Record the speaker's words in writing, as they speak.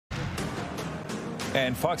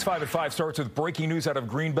And Fox 5 at 5 starts with breaking news out of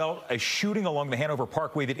Greenbelt, a shooting along the Hanover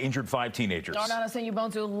Parkway that injured 5 teenagers. Our Nan-Sentuo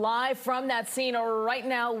Bonsu live from that scene right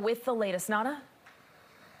now with the latest. Nana?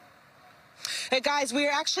 Hey guys, we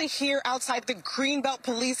are actually here outside the Greenbelt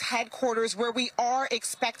Police headquarters where we are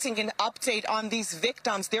expecting an update on these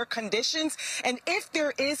victims, their conditions, and if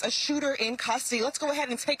there is a shooter in custody. Let's go ahead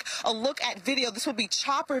and take a look at video. This will be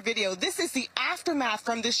chopper video. This is the aftermath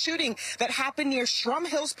from the shooting that happened near Shrum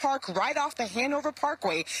Hills Park right off the Hanover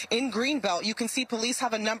Parkway in Greenbelt. You can see police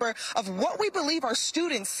have a number of what we believe are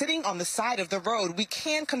students sitting on the side of the road. We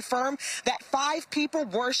can confirm that 5 people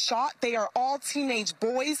were shot. They are all teenage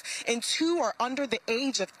boys and 2 are under the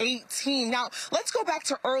age of 18. Now, let's go back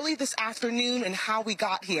to early this afternoon and how we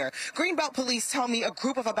got here. Greenbelt police tell me a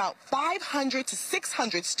group of about 500 to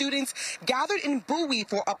 600 students gathered in Bowie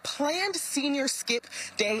for a planned senior skip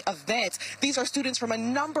day event. These are students from a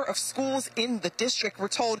number of schools in the district. We're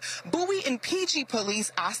told Bowie and PG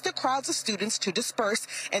police asked the crowds of students to disperse,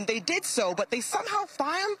 and they did so, but they somehow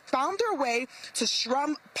found their way to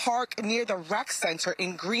Shrum Park near the rec center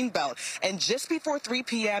in Greenbelt. And just before 3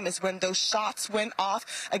 p.m. is when those shots went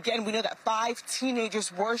off. Again, we know that 5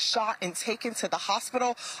 teenagers were shot and taken to the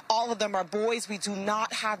hospital. All of them are boys. We do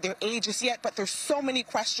not have their ages yet, but there's so many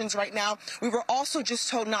questions right now. We were also just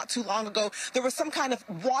told not too long ago there was some kind of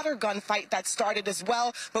water gun fight that started as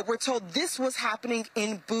well, but we're told this was happening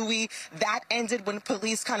in Bowie. That ended when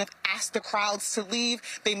police kind of asked the crowds to leave.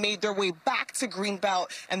 They made their way back to Greenbelt,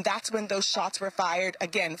 and that's when those shots were fired.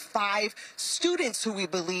 Again, 5 students who we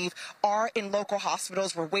believe are in local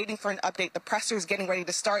hospitals. We're waiting for an update. The presser is getting ready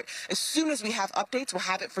to start. As soon as we have updates, we'll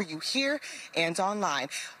have it for you here and online.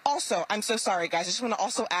 Also, I'm so sorry, guys. I just want to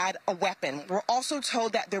also add a weapon. We're also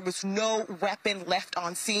told that there was no weapon left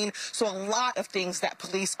on scene. So a lot of things that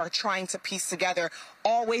police are trying to piece together,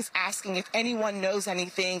 always asking if anyone knows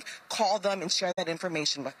anything, call them and share that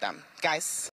information with them. Guys.